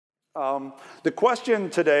The question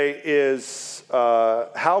today is,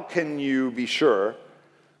 how can you be sure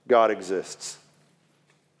God exists?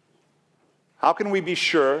 How can we be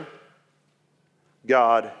sure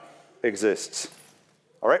God exists?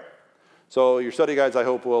 All right? So your study guides, I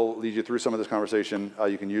hope, will lead you through some of this conversation.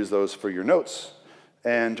 You can use those for your notes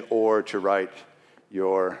and or to write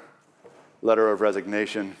your letter of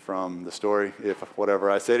resignation from the story if whatever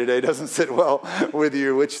I say today doesn't sit well with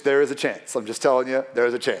you, which there is a chance. I'm just telling you, there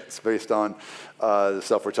is a chance based on the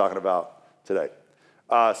stuff we're talking about today.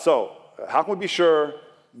 So how can we be sure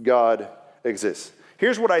God exists?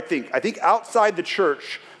 Here's what I think. I think outside the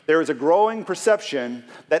church, there is a growing perception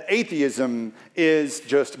that atheism is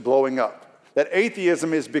just blowing up, that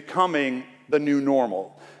atheism is becoming the new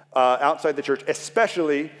normal outside the church,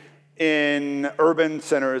 especially in urban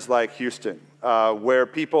centers like Houston, where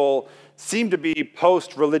people seem to be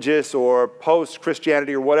post-religious or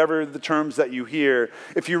post-Christianity or whatever the terms that you hear.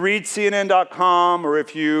 If you read CNN.com or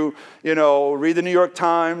if you read the New York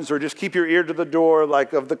Times or just keep your ear to the door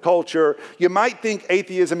of the culture, you might think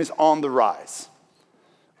atheism is on the rise.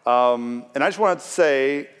 And I just wanted to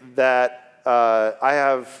say that I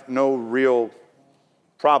have no real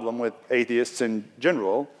problem with atheists in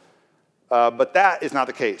general, but that is not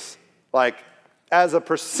the case. As a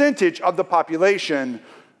percentage of the population,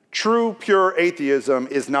 true, pure atheism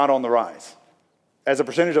is not on the rise. As a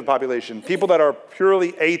percentage of the population, people that are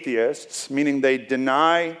purely atheists, meaning they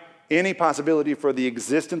deny any possibility for the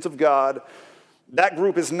existence of God, that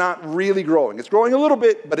group is not really growing. It's growing a little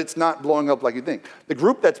bit, but it's not blowing up like you think. The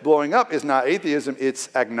group that's blowing up is not atheism,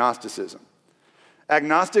 it's agnosticism.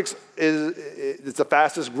 Agnostics it's the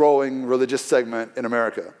fastest growing religious segment in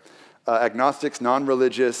America. Agnostics,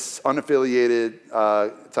 non-religious, unaffiliated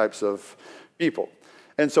types of people.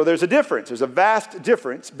 And so there's a difference. There's a vast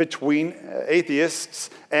difference between atheists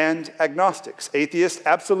and agnostics. Atheists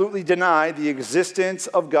absolutely deny the existence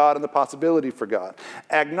of God and the possibility for God.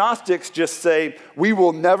 Agnostics just say, we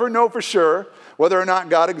will never know for sure whether or not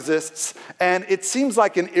God exists, and it seems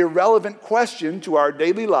like an irrelevant question to our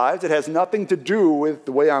daily lives. It has nothing to do with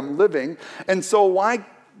the way I'm living, and so why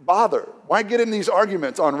bother? Why get in these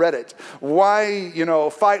arguments on Reddit? Why,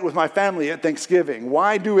 fight with my family at Thanksgiving?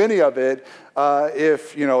 Why do any of it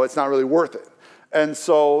if, it's not really worth it? And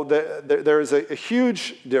so there is a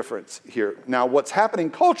huge difference here. Now, what's happening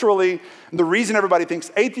culturally, and the reason everybody thinks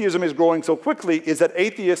atheism is growing so quickly is that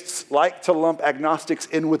atheists like to lump agnostics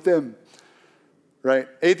in with them, right?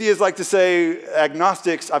 Atheists like to say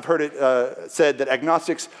agnostics, I've heard it said that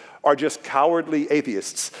agnostics are just cowardly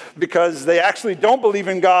atheists because they actually don't believe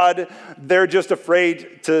in God. They're just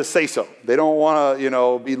afraid to say so. They don't want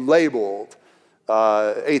to, be labeled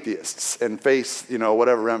atheists and face,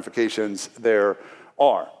 whatever ramifications there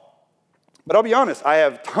are. But I'll be honest, I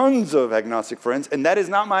have tons of agnostic friends, and that is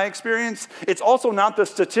not my experience. It's also not the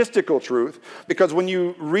statistical truth, because when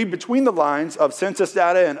you read between the lines of census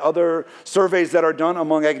data and other surveys that are done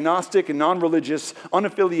among agnostic and non-religious,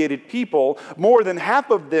 unaffiliated people, more than half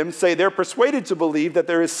of them say they're persuaded to believe that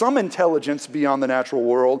there is some intelligence beyond the natural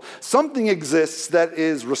world. Something exists that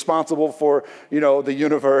is responsible for, the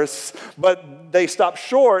universe, but they stop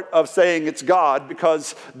short of saying it's God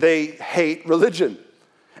because they hate religion.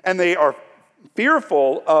 And they are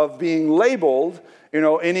fearful of being labeled,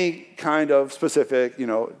 any kind of specific,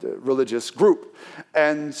 religious group.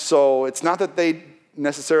 And so it's not that they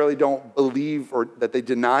necessarily don't believe or that they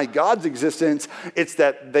deny God's existence. It's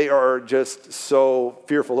that they are just so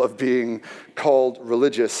fearful of being called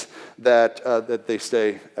religious that they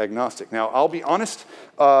stay agnostic. Now, I'll be honest.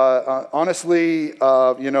 Honestly,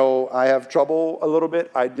 I have trouble a little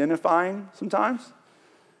bit identifying sometimes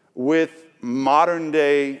with modern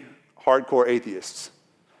day hardcore atheists.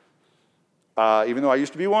 Even though I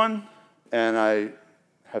used to be one, and I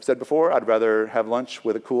have said before, I'd rather have lunch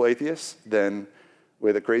with a cool atheist than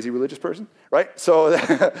with a crazy religious person, right? So,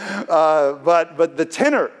 but the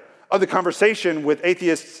tenor of the conversation with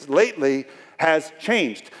atheists lately has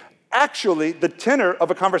changed. Actually, the tenor of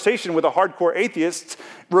a conversation with a hardcore atheist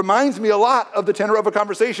reminds me a lot of the tenor of a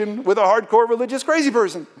conversation with a hardcore religious crazy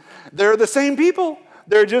person. They're the same people.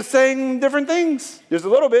 They're just saying different things. Just a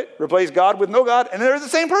little bit. Replace God with no God, and they're the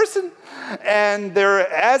same person. And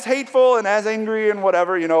they're as hateful and as angry and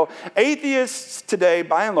whatever, Atheists today,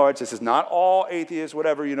 by and large, this is not all atheists,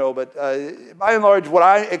 whatever, but by and large, what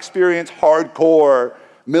I experience hardcore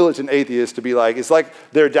militant atheists to be like, it's like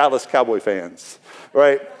they're Dallas Cowboy fans,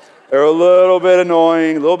 right? They're a little bit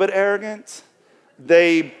annoying, a little bit arrogant.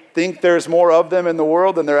 They think there's more of them in the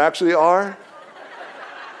world than there actually are.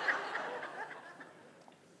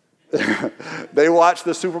 They watch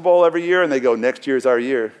the Super Bowl every year and they go, next year's our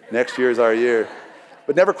year. Next year's our year.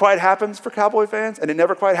 but never quite happens for Cowboy fans, and it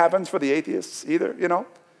never quite happens for the atheists either, you know?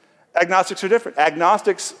 Agnostics are different.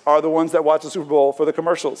 Agnostics are the ones that watch the Super Bowl for the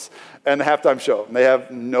commercials and the halftime show. And they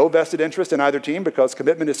have no vested interest in either team because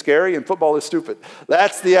commitment is scary and football is stupid.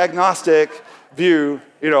 That's the agnostic view,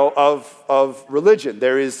 you know, of religion.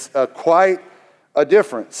 There is quite a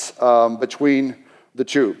difference between the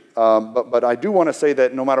two. But I do want to say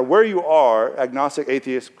that no matter where you are, agnostic,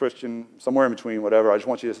 atheist, Christian, somewhere in between, whatever, I just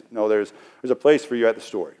want you to know there's a place for you at the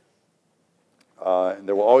story. And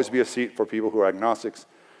there will always be a seat for people who are agnostics.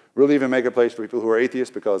 We'll even make a place for people who are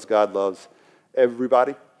atheists because God loves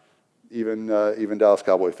everybody, even Dallas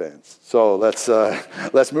Cowboy fans. So let's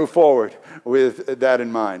move forward with that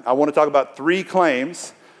in mind. I want to talk about 3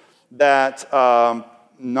 claims that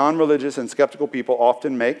non-religious and skeptical people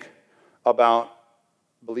often make about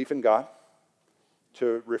belief in God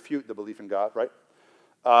to refute the belief in God, right?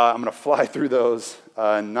 I'm going to fly through those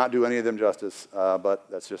and not do any of them justice, but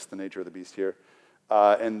that's just the nature of the beast here.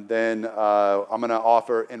 And then I'm going to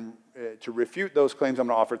offer, to refute those claims, I'm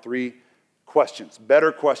going to offer 3 questions,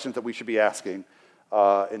 better questions that we should be asking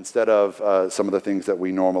instead of some of the things that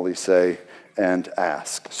we normally say and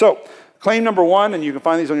ask. So, claim number 1, and you can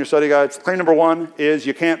find these on your study guides. Claim number 1 is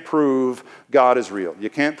you can't prove God is real. You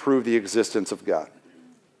can't prove the existence of God.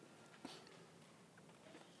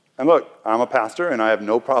 And look, I'm a pastor, and I have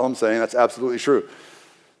no problem saying that's absolutely true.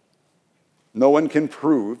 No one can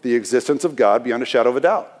prove the existence of God beyond a shadow of a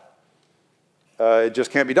doubt. It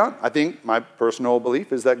just can't be done. I think my personal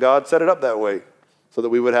belief is that God set it up that way so that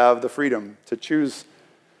we would have the freedom to choose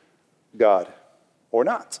God or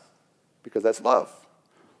not, because that's love.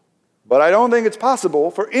 But I don't think it's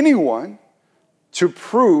possible for anyone to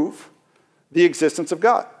prove the existence of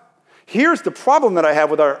God. Here's the problem that I have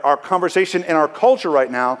with our conversation in our culture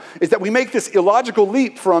right now is that we make this illogical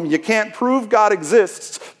leap from you can't prove God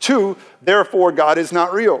exists to therefore God is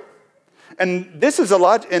not real. And this is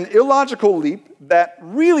an illogical leap that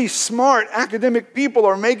really smart academic people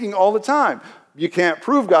are making all the time. You can't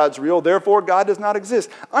prove God's real, therefore God does not exist.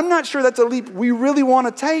 I'm not sure that's a leap we really want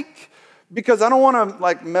to take because I don't want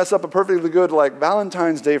to mess up a perfectly good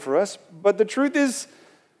Valentine's Day for us. But the truth is,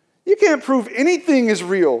 you can't prove anything is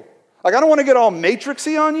real. I don't want to get all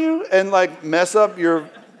matrixy on you and mess up your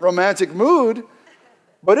romantic mood,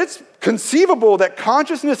 but it's conceivable that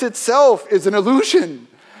consciousness itself is an illusion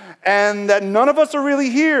and that none of us are really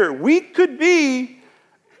here. We could be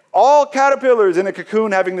all caterpillars in a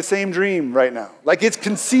cocoon having the same dream right now. It's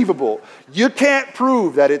conceivable. You can't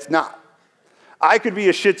prove that it's not. I could be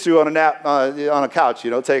a Shih Tzu on a couch,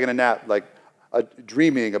 taking a nap,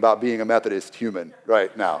 dreaming about being a Methodist human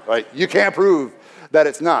right now, right? You can't prove that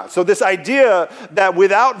it's not. So this idea that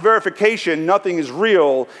without verification, nothing is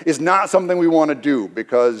real is not something we want to do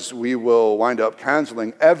because we will wind up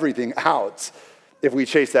canceling everything out if we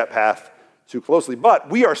chase that path too closely. But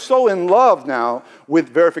we are so in love now with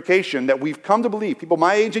verification that we've come to believe, people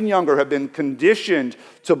my age and younger have been conditioned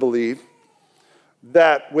to believe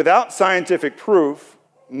that without scientific proof,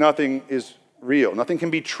 nothing is real. Nothing can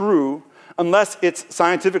be true unless it's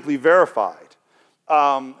scientifically verified.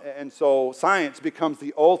 And so science becomes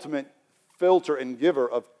the ultimate filter and giver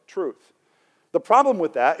of truth. The problem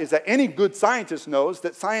with that is that any good scientist knows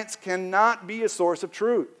that science cannot be a source of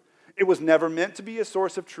truth. It was never meant to be a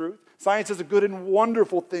source of truth. Science is a good and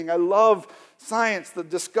wonderful thing. I love science. The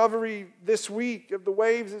discovery this week of the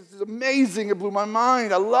waves is amazing. It blew my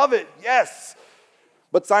mind. I love it. Yes.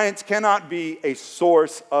 But science cannot be a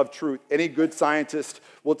source of truth. Any good scientist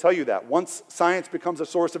will tell you that. Once science becomes a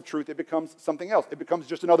source of truth, it becomes something else. It becomes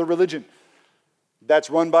just another religion that's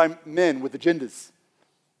run by men with agendas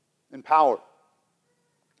and power.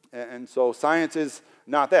 And so science is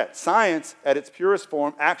not that. Science, at its purest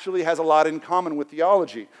form, actually has a lot in common with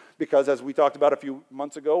theology. Because as we talked about a few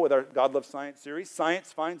months ago with our God Loves Science series,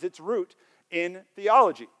 science finds its root in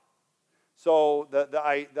theology. So the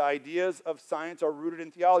ideas of science are rooted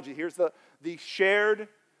in theology. Here's the shared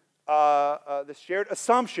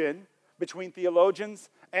assumption between theologians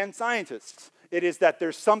and scientists. It is that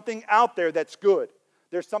there's something out there that's good.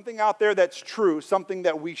 There's something out there that's true, something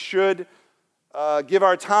that we should give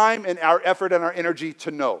our time and our effort and our energy to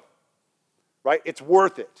know. Right? It's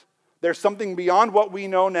worth it. There's something beyond what we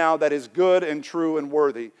know now that is good and true and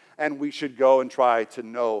worthy, and we should go and try to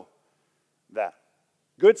know that.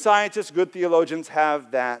 Good scientists, good theologians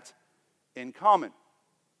have that in common.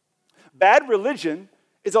 Bad religion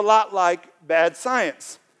is a lot like bad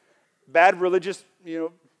science. Bad religious,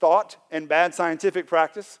 thought and bad scientific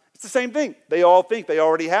practice, it's the same thing. They all think they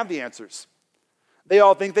already have the answers. They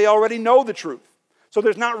all think they already know the truth. So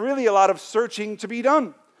there's not really a lot of searching to be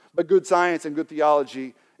done. But good science and good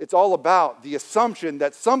theology It's all about the assumption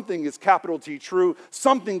that something is capital T true,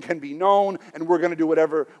 something can be known, and we're going to do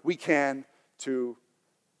whatever we can to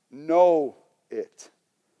know it.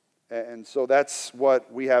 And so that's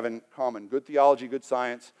what we have in common. Good theology, good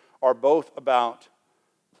science are both about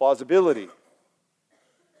plausibility,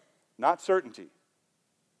 not certainty.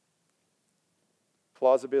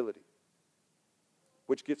 Plausibility.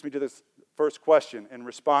 Which gets me to this first question in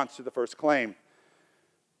response to the first claim.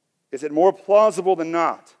 Is it more plausible than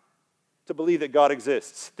not to believe that God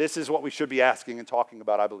exists? This is what we should be asking and talking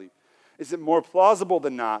about, I believe. Is it more plausible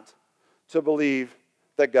than not to believe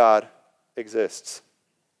that God exists?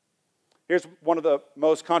 Here's one of the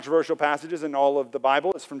most controversial passages in all of the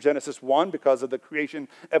Bible. It's from Genesis 1 because of the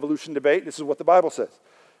creation-evolution debate. This is what the Bible says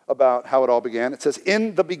about how it all began. It says,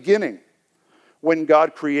 "In the beginning, when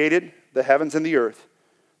God created the heavens and the earth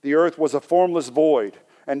was a formless void,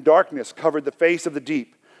 and darkness covered the face of the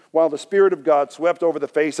deep, while the Spirit of God swept over the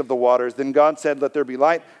face of the waters. Then God said, 'Let there be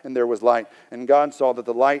light,' and there was light. And God saw that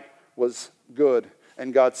the light was good,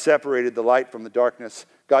 and God separated the light from the darkness.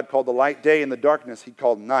 God called the light day, and the darkness He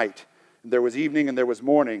called night. And there was evening, and there was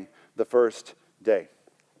morning, the first day."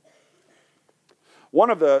 One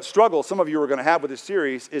of the struggles some of you are going to have with this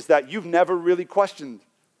series is that you've never really questioned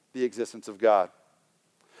the existence of God.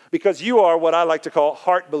 Because you are what I like to call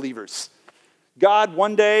heart believers. God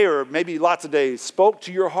one day, or maybe lots of days, spoke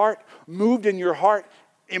to your heart, moved in your heart.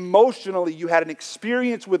 Emotionally, you had an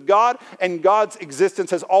experience with God, and God's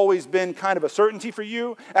existence has always been kind of a certainty for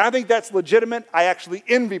you. And I think that's legitimate. I actually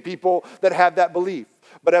envy people that have that belief.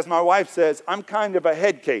 But as my wife says, I'm kind of a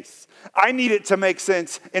head case. I need it to make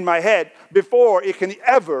sense in my head before it can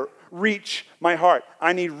ever reach my heart.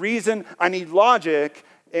 I need reason, I need logic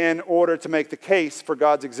in order to make the case for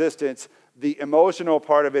God's existence. The emotional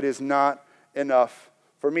part of it is not enough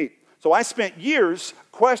for me. So I spent years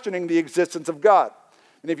questioning the existence of God.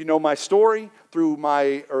 And if you know my story, through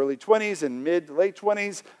my early 20s and mid-late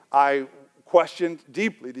 20s, I questioned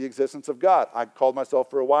deeply the existence of God. I called myself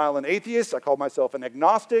for a while an atheist. I called myself an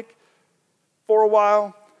agnostic for a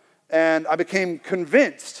while. And I became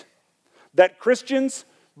convinced that Christians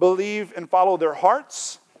believe and follow their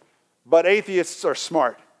hearts, but atheists are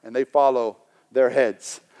smart and they follow their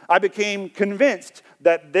heads. I became convinced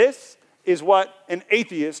that this is what an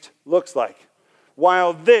atheist looks like,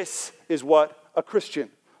 while this is what a Christian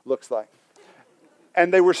looks like.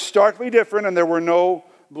 And they were starkly different, and there were no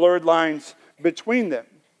blurred lines between them.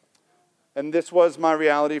 And this was my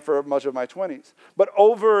reality for much of my 20s. But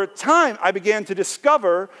over time, I began to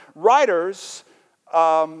discover writers,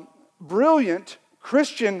 brilliant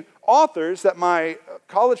Christian authors that my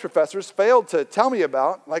college professors failed to tell me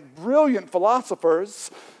about, like brilliant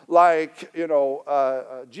philosophers like,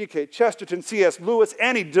 G.K. Chesterton, C.S. Lewis,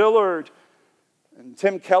 Annie Dillard, and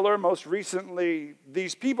Tim Keller, most recently.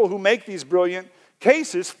 These people who make these brilliant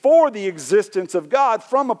cases for the existence of God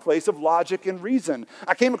from a place of logic and reason.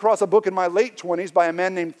 I came across a book in my late 20s by a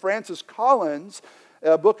man named Francis Collins.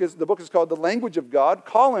 The book is called The Language of God.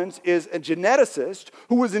 Collins is a geneticist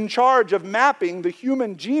who was in charge of mapping the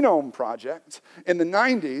Human Genome Project in the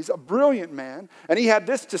 90s, a brilliant man, and he had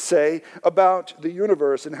this to say about the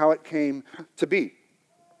universe and how it came to be.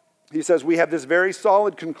 He says, "We have this very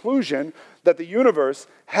solid conclusion that the universe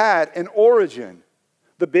had an origin,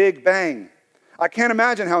 the Big Bang. I can't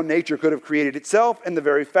imagine how nature could have created itself, and the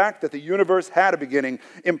very fact that the universe had a beginning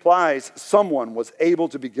implies someone was able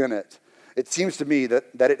to begin it. It seems to me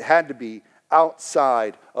that it had to be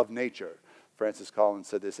outside of nature." Francis Collins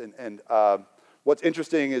said this. And what's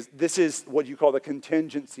interesting is this is what you call the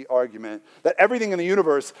contingency argument, that everything in the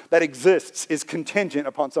universe that exists is contingent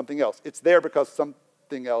upon something else. It's there because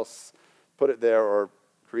something else put it there or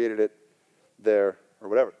created it there or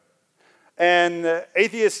whatever. And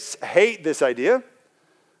atheists hate this idea.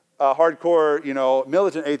 Hardcore,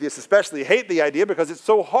 militant atheists especially hate the idea because it's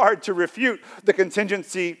so hard to refute the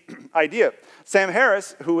contingency idea. Sam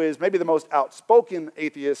Harris, who is maybe the most outspoken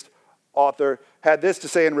atheist author, had this to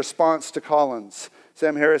say in response to Collins.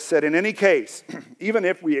 Sam Harris said, "In any case, even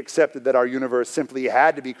if we accepted that our universe simply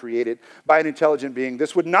had to be created by an intelligent being,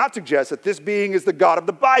 this would not suggest that this being is the God of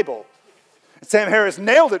the Bible." Sam Harris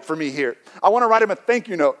nailed it for me here. I want to write him a thank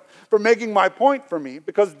you note for making my point for me,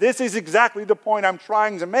 because this is exactly the point I'm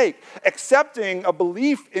trying to make. Accepting a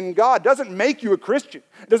belief in God doesn't make you a Christian.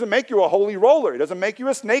 It doesn't make you a holy roller. It doesn't make you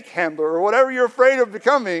a snake handler or whatever you're afraid of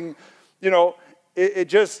becoming.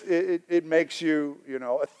 It makes you,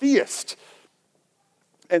 a theist.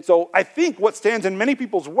 And so I think what stands in many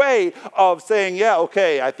people's way of saying,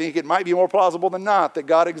 I think it might be more plausible than not that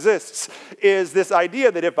God exists, is this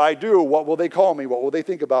idea that if I do, what will they call me? What will they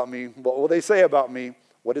think about me? What will they say about me?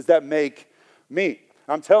 What does that make me?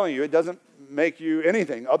 I'm telling you, it doesn't make you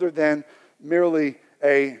anything other than merely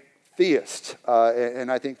a theist.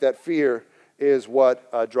 And I think that fear is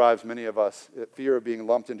what drives many of us, fear of being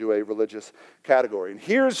lumped into a religious category. And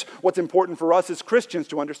here's what's important for us as Christians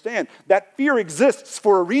to understand. That fear exists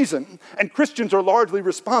for a reason, and Christians are largely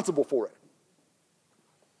responsible for it.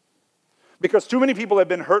 Because too many people have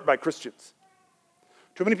been hurt by Christians.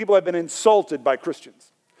 Too many people have been insulted by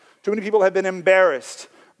Christians. Too many people have been embarrassed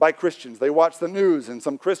by Christians. They watch the news and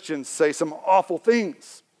some Christians say some awful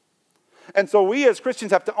things. And so we as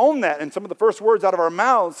Christians have to own that. And some of the first words out of our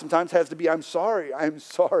mouths sometimes has to be, I'm sorry, I am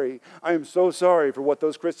sorry. I am so sorry for what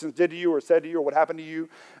those Christians did to you or said to you or what happened to you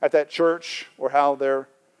at that church or how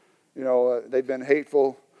they've been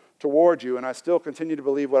hateful toward you. And I still continue to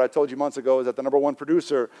believe what I told you months ago is that the number one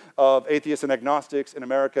producer of atheists and agnostics in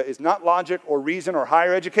America is not logic or reason or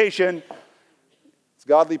higher education. It's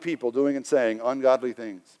godly people doing and saying ungodly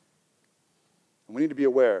things. And we need to be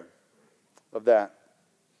aware of that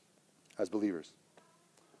as believers.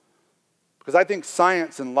 Because I think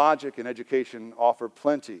science and logic and education offer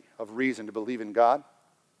plenty of reason to believe in God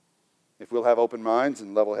if we'll have open minds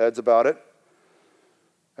and level heads about it.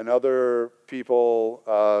 And other people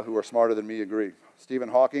who are smarter than me agree. Stephen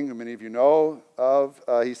Hawking, who many of you know of,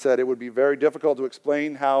 he said it would be very difficult to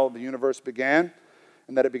explain how the universe began,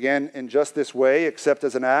 and that it began in just this way, except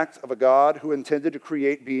as an act of a God who intended to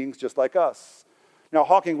create beings just like us. Now,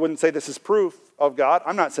 Hawking wouldn't say this is proof of God.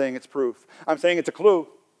 I'm not saying it's proof. I'm saying it's a clue.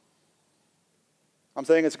 I'm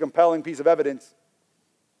saying it's a compelling piece of evidence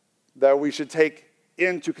that we should take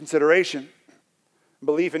into consideration.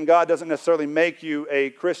 Belief in God doesn't necessarily make you a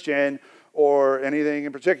Christian or anything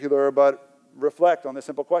in particular, but reflect on this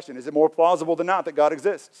simple question. Is it more plausible than not that God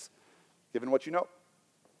exists, given what you know?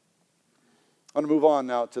 I'm going to move on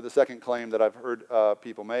now to the second claim that I've heard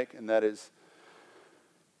people make, and that is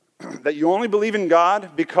that you only believe in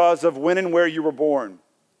God because of when and where you were born.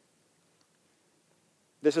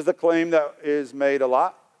 This is a claim that is made a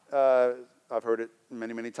lot. I've heard it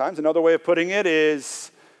many, many times. Another way of putting it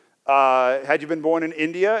is, had you been born in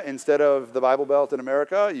India instead of the Bible Belt in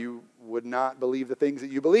America, you would not believe the things that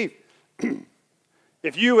you believe.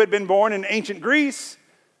 If you had been born in ancient Greece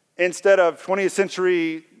instead of 20th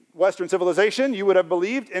century Western civilization, you would have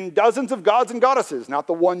believed in dozens of gods and goddesses, not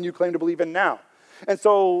the one you claim to believe in now. And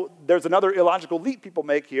so there's another illogical leap people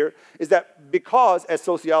make here, is that because, as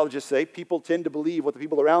sociologists say, people tend to believe what the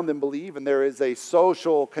people around them believe, and there is a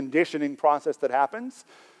social conditioning process that happens,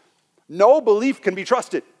 no belief can be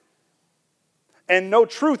trusted. And no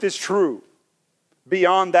truth is true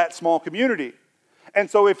beyond that small community.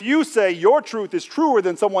 And so if you say your truth is truer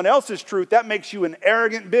than someone else's truth, that makes you an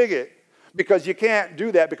arrogant bigot, because you can't do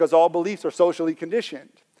that because all beliefs are socially conditioned.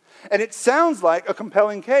 And it sounds like a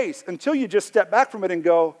compelling case until you just step back from it and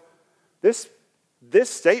go, this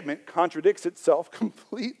statement contradicts itself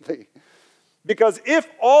completely. Because if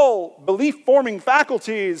all belief-forming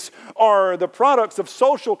faculties are the products of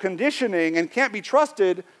social conditioning and can't be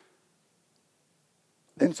trusted,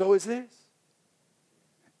 then so is this.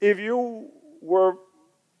 If you were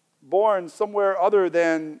born somewhere other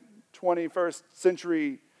than 21st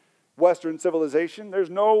century Western civilization, there's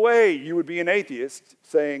no way you would be an atheist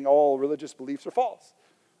saying all religious beliefs are false,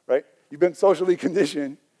 right? You've been socially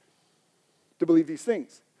conditioned to believe these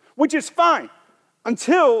things, which is fine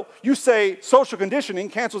until you say social conditioning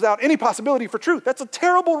cancels out any possibility for truth. That's a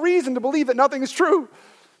terrible reason to believe that nothing is true.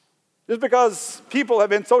 Just because people have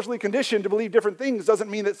been socially conditioned to believe different things doesn't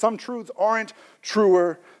mean that some truths aren't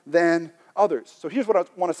truer than others. So here's what I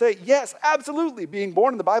want to say. Yes, absolutely. Being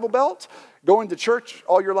born in the Bible Belt, going to church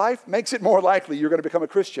all your life, makes it more likely you're going to become a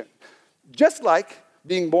Christian. Just like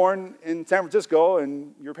being born in San Francisco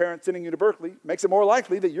and your parents sending you to Berkeley makes it more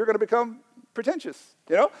likely that you're going to become pretentious,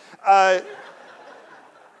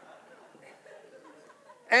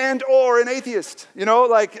 and or an atheist.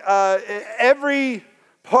 Every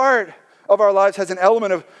part of our lives has an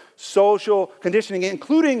element of social conditioning,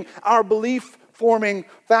 including our belief-forming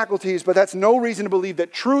faculties, but that's no reason to believe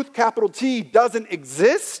that truth, capital T, doesn't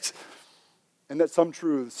exist, and that some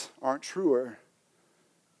truths aren't truer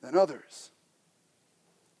than others.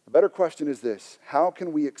 The better question is this: how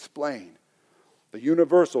can we explain the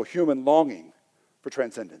universal human longing for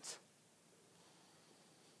transcendence?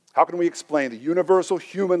 How can we explain the universal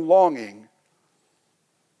human longing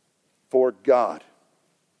for God?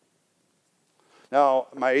 Now,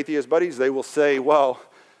 my atheist buddies, they will say, well,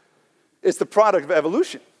 it's the product of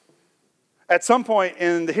evolution. At some point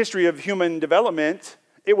in the history of human development,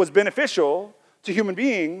 it was beneficial to human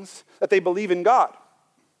beings that they believe in God.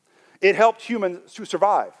 It helped humans to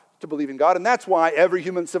survive, to believe in God, and that's why every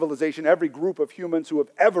human civilization, every group of humans who have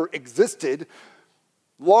ever existed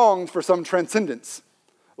longed for some transcendence,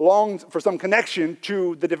 longed for some connection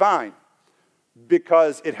to the divine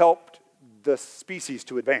because it helped the species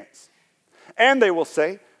to advance. And they will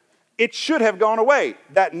say, it should have gone away,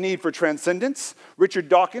 that need for transcendence. Richard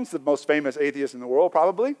Dawkins, the most famous atheist in the world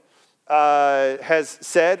probably, has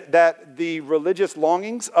said that the religious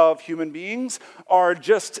longings of human beings are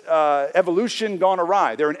just evolution gone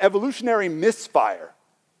awry. They're an evolutionary misfire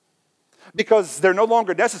because they're no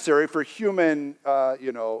longer necessary for human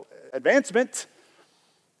advancement,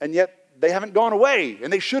 and yet they haven't gone away,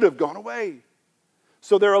 and they should have gone away.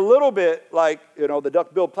 So they're a little bit like, the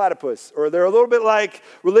duck-billed platypus, or they're a little bit like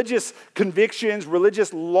religious convictions,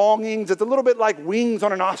 religious longings. It's a little bit like wings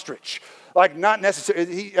on an ostrich. Like not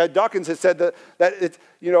necessary. Dawkins has said that it's,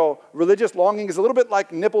 religious longing is a little bit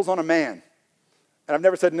like nipples on a man. And I've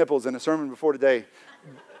never said nipples in a sermon before today.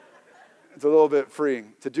 It's a little bit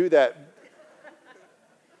freeing to do that.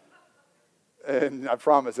 And I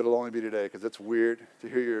promise it'll only be today because it's weird to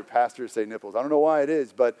hear your pastor say nipples. I don't know why it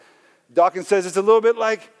is, but Dawkins says it's a little bit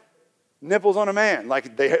like nipples on a man.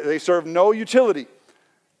 Like they serve no utility.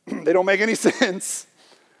 They don't make any sense.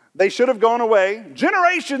 They should have gone away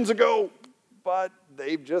generations ago, but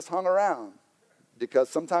they've just hung around because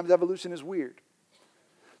sometimes evolution is weird.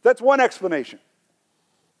 That's one explanation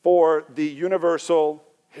for the universal,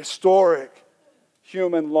 historic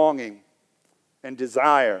human longing and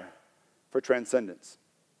desire for transcendence.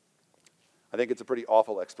 I think it's a pretty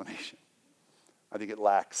awful explanation. I think it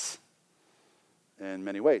lacks in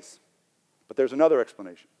many ways. But there's another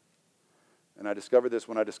explanation. And I discovered this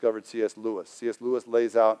when I discovered C.S. Lewis. C.S. Lewis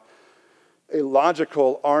lays out a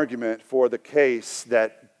logical argument for the case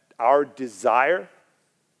that our desire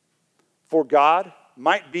for God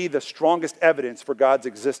might be the strongest evidence for God's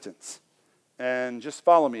existence. And just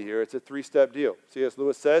follow me here. It's a three-step deal. C.S.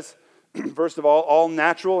 Lewis says, first of all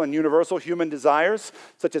natural and universal human desires,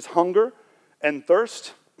 such as hunger and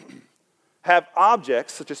thirst, have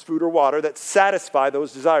objects, such as food or water, that satisfy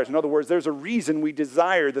those desires. In other words, there's a reason we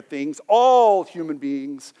desire the things all human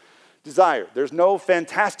beings desire. There's no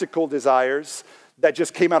fantastical desires that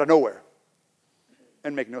just came out of nowhere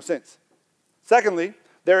and make no sense. Secondly,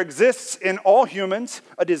 there exists in all humans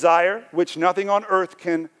a desire which nothing on earth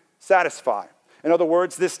can satisfy. In other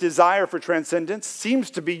words, this desire for transcendence seems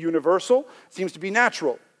to be universal, seems to be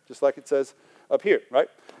natural, just like it says up here, right?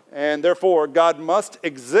 And therefore, God must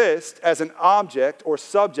exist as an object or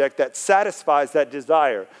subject that satisfies that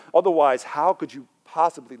desire. Otherwise, how could you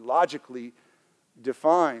possibly logically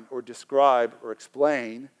define or describe or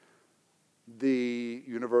explain the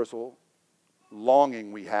universal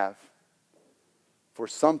longing we have for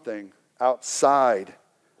something outside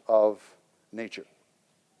of nature?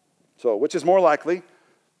 So, which is more likely?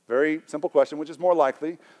 Very simple question. Which is more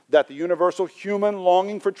likely, that the universal human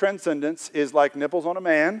longing for transcendence is like nipples on a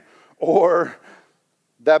man, or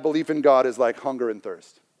that belief in God is like hunger and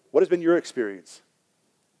thirst? What has been your experience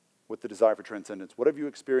with the desire for transcendence? What have you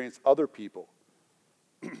experienced other people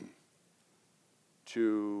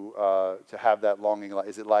to have that longing?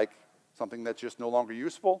 Is it like something that's just no longer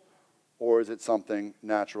useful, or is it something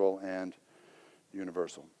natural and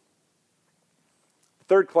universal? The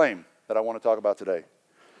third claim that I want to talk about today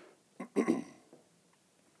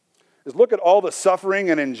is look at all the suffering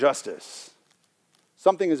and injustice.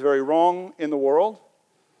 Something is very wrong in the world.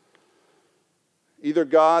 Either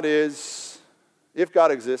God is, if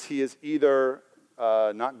God exists, he is either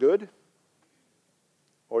not good,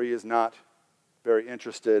 or he is not very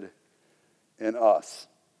interested in us.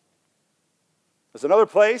 There's another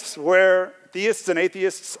place where theists and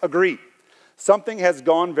atheists agree. Something has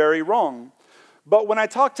gone very wrong. But when I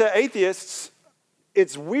talk to atheists,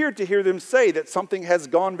 it's weird to hear them say that something has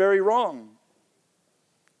gone very wrong.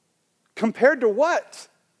 Compared to what?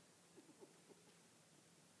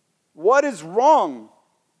 What is wrong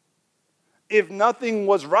if nothing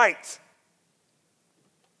was right?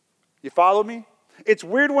 You follow me? It's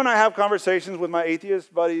weird when I have conversations with my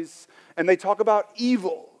atheist buddies and they talk about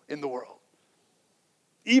evil in the world.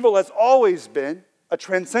 Evil has always been a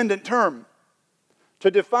transcendent term to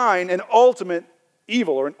define an ultimate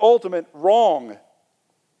evil or an ultimate wrong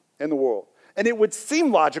in the world. And it would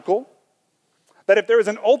seem logical that if there is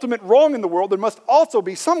an ultimate wrong in the world, there must also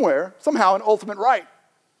be somewhere, somehow, an ultimate right.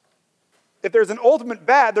 If there's an ultimate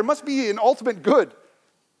bad, there must be an ultimate good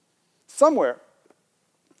somewhere.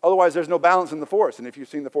 Otherwise, there's no balance in the force. And if you've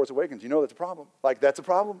seen The Force Awakens, you know that's a problem. That's a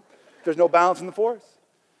problem. There's no balance in the force.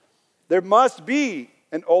 There must be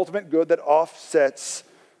an ultimate good that offsets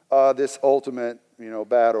this ultimate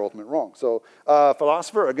bad or ultimate wrong. So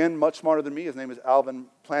philosopher, again, much smarter than me, his name is Alvin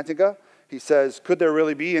Plantinga. He says, could there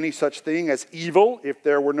really be any such thing as evil if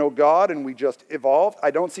there were no God and we just evolved? I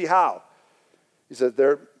don't see how. He says,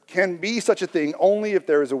 there can be such a thing only if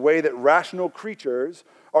there is a way that rational creatures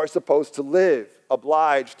are supposed to live,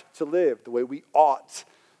 obliged to live, the way we ought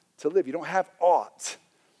to live. You don't have ought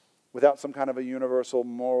without some kind of a universal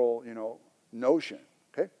moral, notion,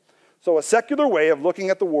 okay? So a secular way of looking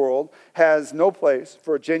at the world has no place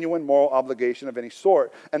for a genuine moral obligation of any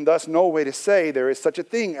sort, and thus no way to say there is such a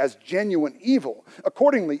thing as genuine evil.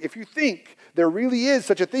 Accordingly, if you think there really is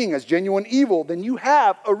such a thing as genuine evil, then you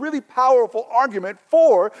have a really powerful argument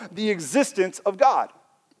for the existence of God.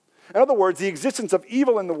 In other words, the existence of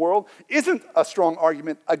evil in the world isn't a strong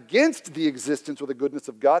argument against the existence or the goodness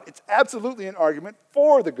of God. It's absolutely an argument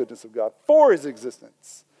for the goodness of God, for his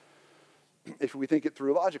existence, if we think it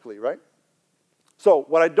through logically, right? So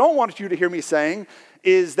what I don't want you to hear me saying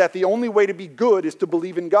is that the only way to be good is to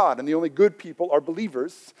believe in God, and the only good people are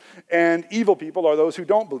believers, and evil people are those who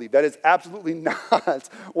don't believe. That is absolutely not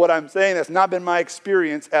what I'm saying. That's not been my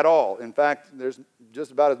experience at all. In fact, there's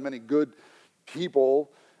just about as many good people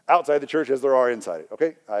outside the church as there are inside it,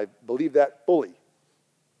 okay? I believe that fully.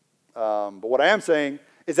 But what I am saying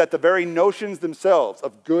is that the very notions themselves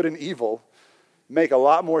of good and evil make a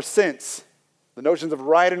lot more sense. The notions of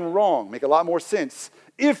right and wrong make a lot more sense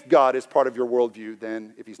if God is part of your worldview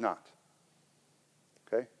than if he's not.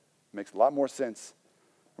 Okay? It makes a lot more sense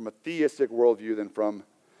from a theistic worldview than from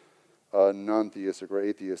a non-theistic or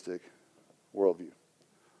atheistic worldview.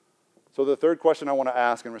 So the third question I want to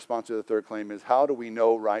ask in response to the third claim is, how do we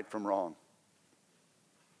know right from wrong?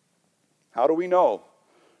 How do we know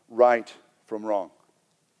right from wrong?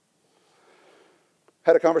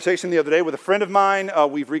 Had a conversation the other day with a friend of mine.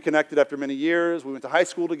 We've reconnected after many years. We went to high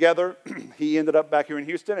school together. He ended up back here in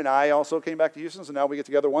Houston, and I also came back to Houston, so now we get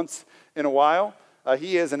together once in a while.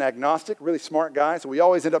 He is an agnostic, really smart guy, so we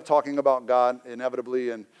always end up talking about God inevitably,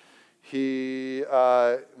 and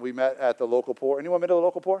we met at the local poor. Anyone been to the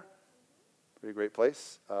local poor? Pretty great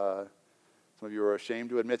place. Some of you are ashamed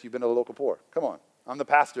to admit you've been to the local poor. Come on. I'm the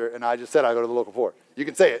pastor, and I just said I go to the local poor. You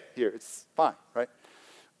can say it here. It's fine, right?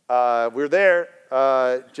 We're there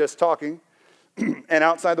just talking, and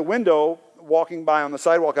outside the window, walking by on the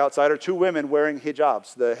sidewalk outside, are two women wearing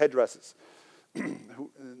hijabs, the headdresses,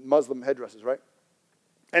 Muslim headdresses, right?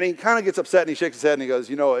 And he kind of gets upset, and he shakes his head, and he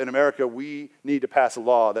goes, in America, we need to pass a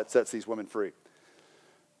law that sets these women free.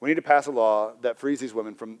 We need to pass a law that frees these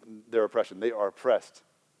women from their oppression. They are oppressed.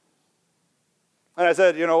 And I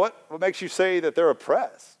said, what? What makes you say that they're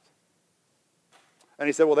oppressed? And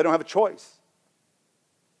he said, well, they don't have a choice.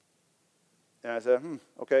 And I said,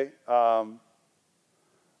 okay.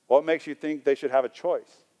 What makes you think they should have a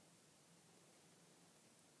choice?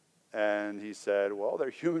 And he said, well, they're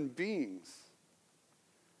human beings.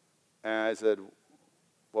 And I said,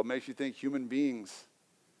 what makes you think human beings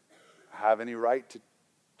have any right to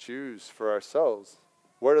choose for ourselves?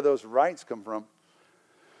 Where do those rights come from?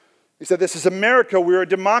 He said, this is America. We're a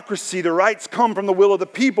democracy. The rights come from the will of the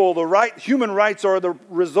people. Human rights are the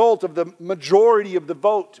result of the majority of the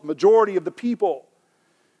vote, majority of the people.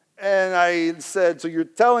 And I said, so you're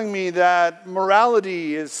telling me that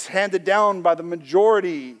morality is handed down by the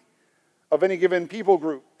majority of any given people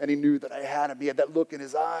group? And he knew that I had him. He had that look in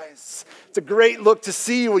his eyes. It's a great look to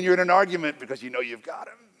see when you're in an argument because you know you've got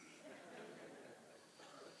him.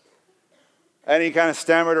 And he kind of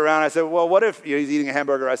stammered around. I said, well, what if, he's eating a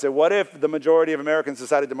hamburger. I said, what if the majority of Americans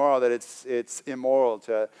decided tomorrow that it's immoral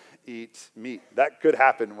to eat meat? That could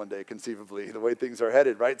happen one day, conceivably, the way things are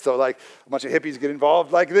headed, right? So a bunch of hippies get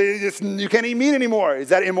involved. You can't eat meat anymore. Is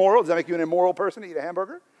that immoral? Does that make you an immoral person to eat a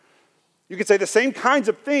hamburger? You could say the same kinds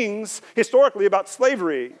of things historically about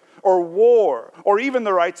slavery or war or even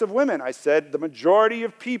the rights of women. I said the majority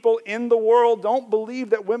of people in the world don't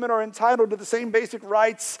believe that women are entitled to the same basic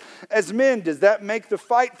rights as men. Does that make the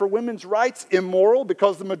fight for women's rights immoral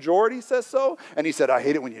because the majority says so? And he said, I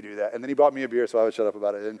hate it when you do that. And then he bought me a beer, so I would shut up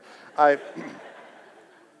about it. And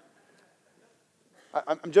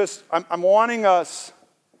I'm wanting us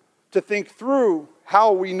to think through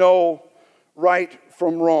how we know right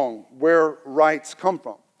from wrong, where rights come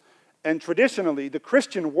from. And traditionally, the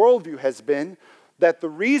Christian worldview has been that the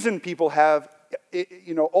reason people have,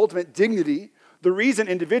 ultimate dignity, the reason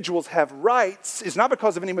individuals have rights is not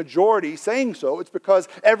because of any majority saying so, it's because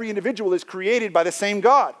every individual is created by the same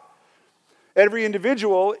God. Every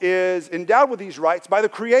individual is endowed with these rights by the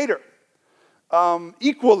Creator,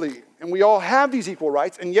 equally. And we all have these equal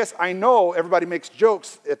rights. And yes, I know everybody makes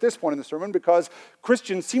jokes at this point in the sermon because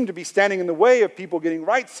Christians seem to be standing in the way of people getting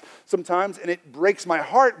rights sometimes. And it breaks my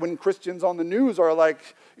heart when Christians on the news are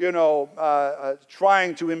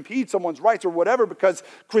trying to impede someone's rights or whatever, because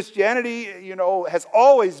Christianity, has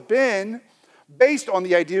always been based on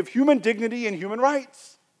the idea of human dignity and human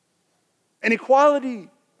rights and equality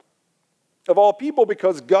of all people,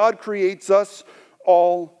 because God creates us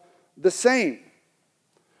all the same.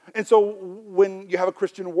 And so when you have a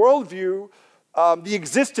Christian worldview, the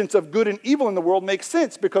existence of good and evil in the world makes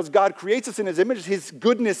sense, because God creates us in His image. His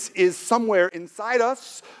goodness is somewhere inside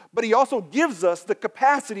us, but He also gives us the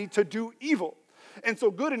capacity to do evil. And so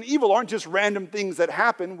good and evil aren't just random things that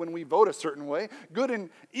happen when we vote a certain way. Good and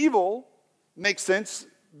evil makes sense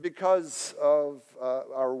because of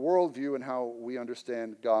our worldview and how we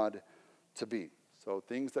understand God to be. So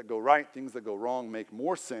things that go right, things that go wrong make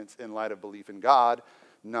more sense in light of belief in God,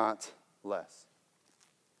 not less.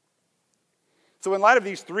 So in light of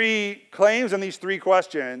these three claims and these three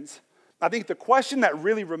questions, I think the question that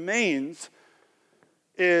really remains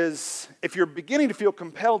is, if you're beginning to feel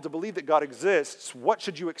compelled to believe that God exists, what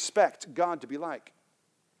should you expect God to be like?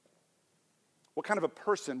 What kind of a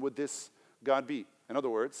person would this God be? In other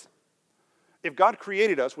words, if God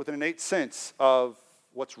created us with an innate sense of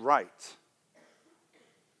what's right,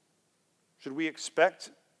 should we expect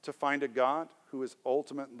to find a God who is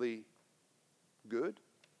ultimately good?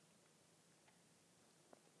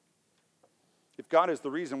 If God is the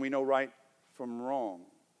reason we know right from wrong,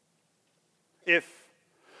 if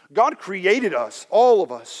God created us, all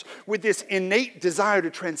of us, with this innate desire to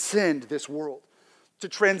transcend this world, to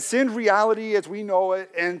transcend reality as we know it,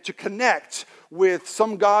 and to connect with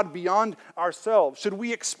some God beyond ourselves, should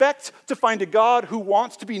we expect to find a God who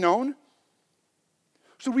wants to be known?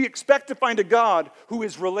 Should we expect to find a God who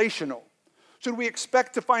is relational? Should we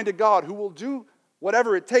expect to find a God who will do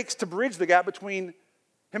whatever it takes to bridge the gap between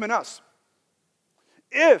Him and us?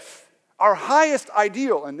 If our highest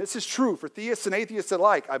ideal, and this is true for theists and atheists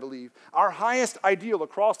alike, I believe, our highest ideal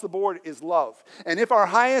across the board is love. And if our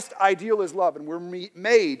highest ideal is love, and we're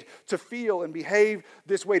made to feel and behave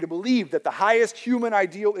this way, to believe that the highest human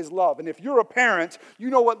ideal is love, and if you're a parent, you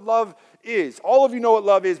know what love is. All of you know what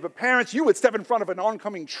love is, but parents, you would step in front of an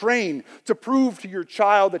oncoming train to prove to your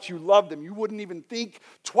child that you love them. You wouldn't even think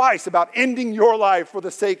twice about ending your life for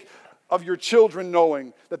the sake of your children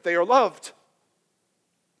knowing that they are loved.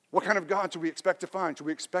 What kind of God should we expect to find? Should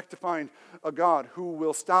we expect to find a God who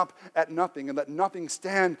will stop at nothing and let nothing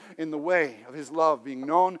stand in the way of His love being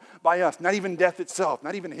known by us? Not even death itself,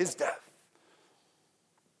 not even His death.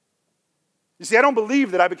 You see, I don't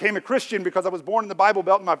believe that I became a Christian because I was born in the Bible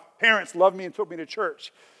Belt and my parents loved me and took me to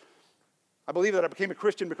church. I believe that I became a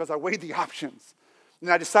Christian because I weighed the options.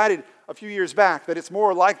 And I decided a few years back that it's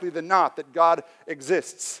more likely than not that God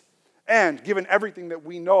exists. And given everything that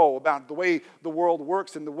we know about the way the world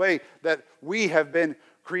works and the way that we have been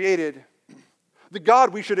created, the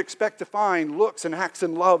God we should expect to find looks and acts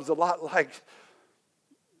and loves a lot like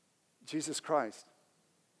Jesus Christ.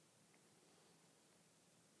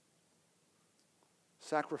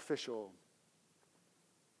 Sacrificial.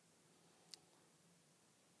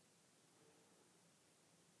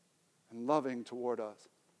 And loving toward us.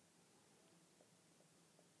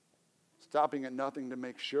 Stopping at nothing to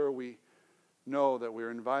make sure we know that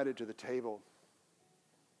we're invited to the table.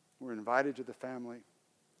 We're invited to the family.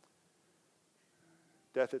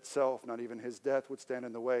 Death itself, not even His death, would stand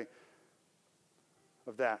in the way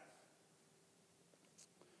of that.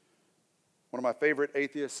 One of my favorite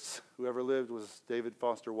atheists who ever lived was David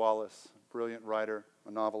Foster Wallace, a brilliant writer,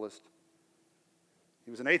 a novelist.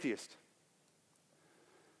 He was an atheist.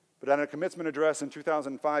 But at a commencement address in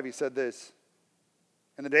 2005, he said this: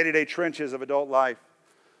 in the day-to-day trenches of adult life,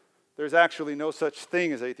 there's actually no such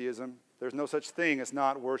thing as atheism. There's no such thing as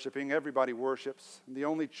not worshiping. Everybody worships. And the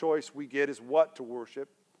only choice we get is what to worship.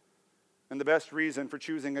 And the best reason for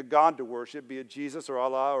choosing a God to worship, be it Jesus or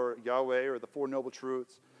Allah or Yahweh or the Four Noble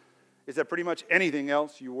Truths, is that pretty much anything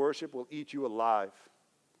else you worship will eat you alive.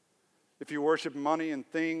 If you worship money and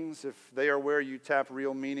things, if they are where you tap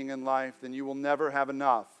real meaning in life, then you will never have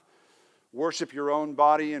enough. Worship your own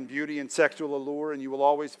body and beauty and sexual allure, and you will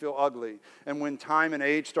always feel ugly. And when time and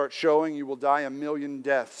age start showing, you will die 1,000,000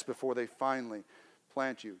 deaths before they finally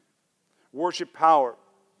plant you. Worship power.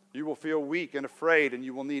 You will feel weak and afraid, and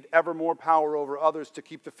you will need ever more power over others to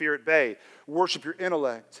keep the fear at bay. Worship your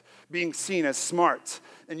intellect, being seen as smart,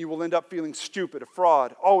 and you will end up feeling stupid, a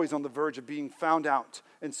fraud, always on the verge of being found out,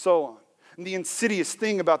 and so on. And the insidious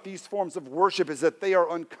thing about these forms of worship is that they are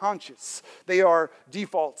unconscious. They are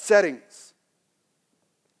default settings.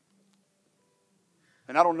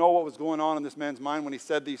 And I don't know what was going on in this man's mind when he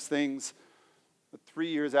said these things, but 3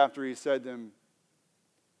 years after he said them,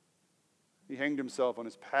 he hanged himself on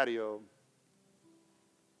his patio.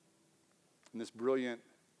 And this brilliant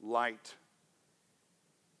light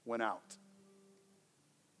went out.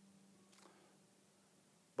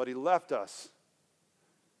 But he left us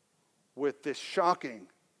with this shocking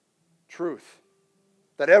truth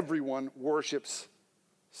that everyone worships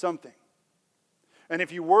something. And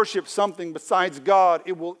if you worship something besides God,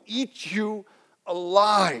 it will eat you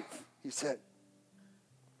alive, he said.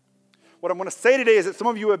 What I'm going to say today is that some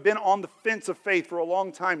of you have been on the fence of faith for a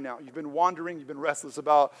long time now. You've been wandering, you've been restless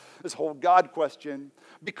about this whole God question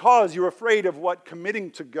because you're afraid of what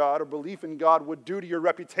committing to God or belief in God would do to your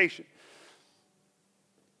reputation.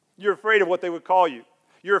 You're afraid of what they would call you.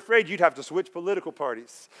 You're afraid you'd have to switch political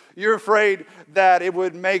parties. You're afraid that it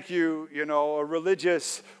would make you, a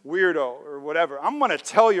religious weirdo or whatever. I'm going to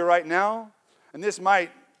tell you right now, and some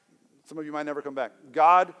of you might never come back.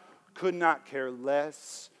 God could not care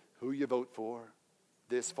less who you vote for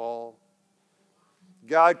this fall.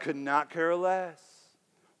 God could not care less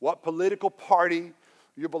what political party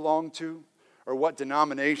you belong to, or what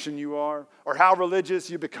denomination you are, or how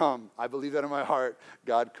religious you become. I believe that in my heart.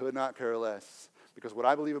 God could not care less. Because what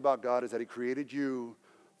I believe about God is that he created you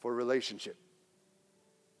for relationship.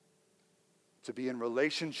 To be in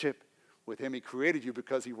relationship with him. He created you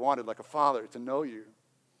because he wanted, like a father, to know you.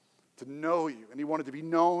 To know you. And he wanted to be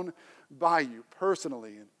known by you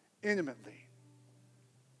personally and intimately.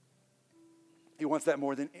 He wants that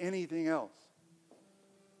more than anything else.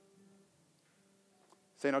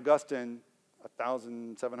 St. Augustine,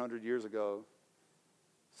 1,700 years ago,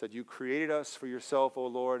 said, you created us for yourself, O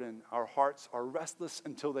Lord, and our hearts are restless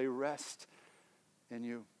until they rest in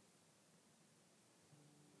you.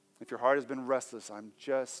 If your heart has been restless, I'm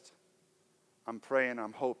praying,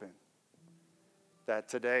 I'm hoping that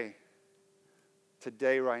today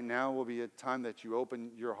right now will be a time that you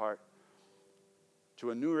open your heart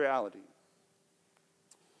to a new reality.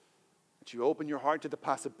 That you open your heart to the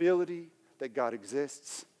possibility that God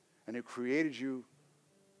exists and who created you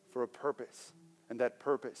for a purpose. And that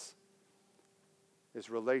purpose is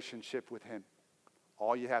relationship with him.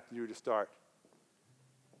 All you have to do to start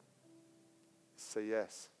is say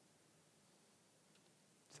yes.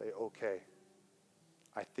 Say, okay,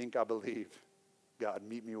 I think I believe. God,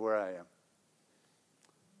 meet me where I am.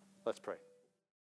 Let's pray.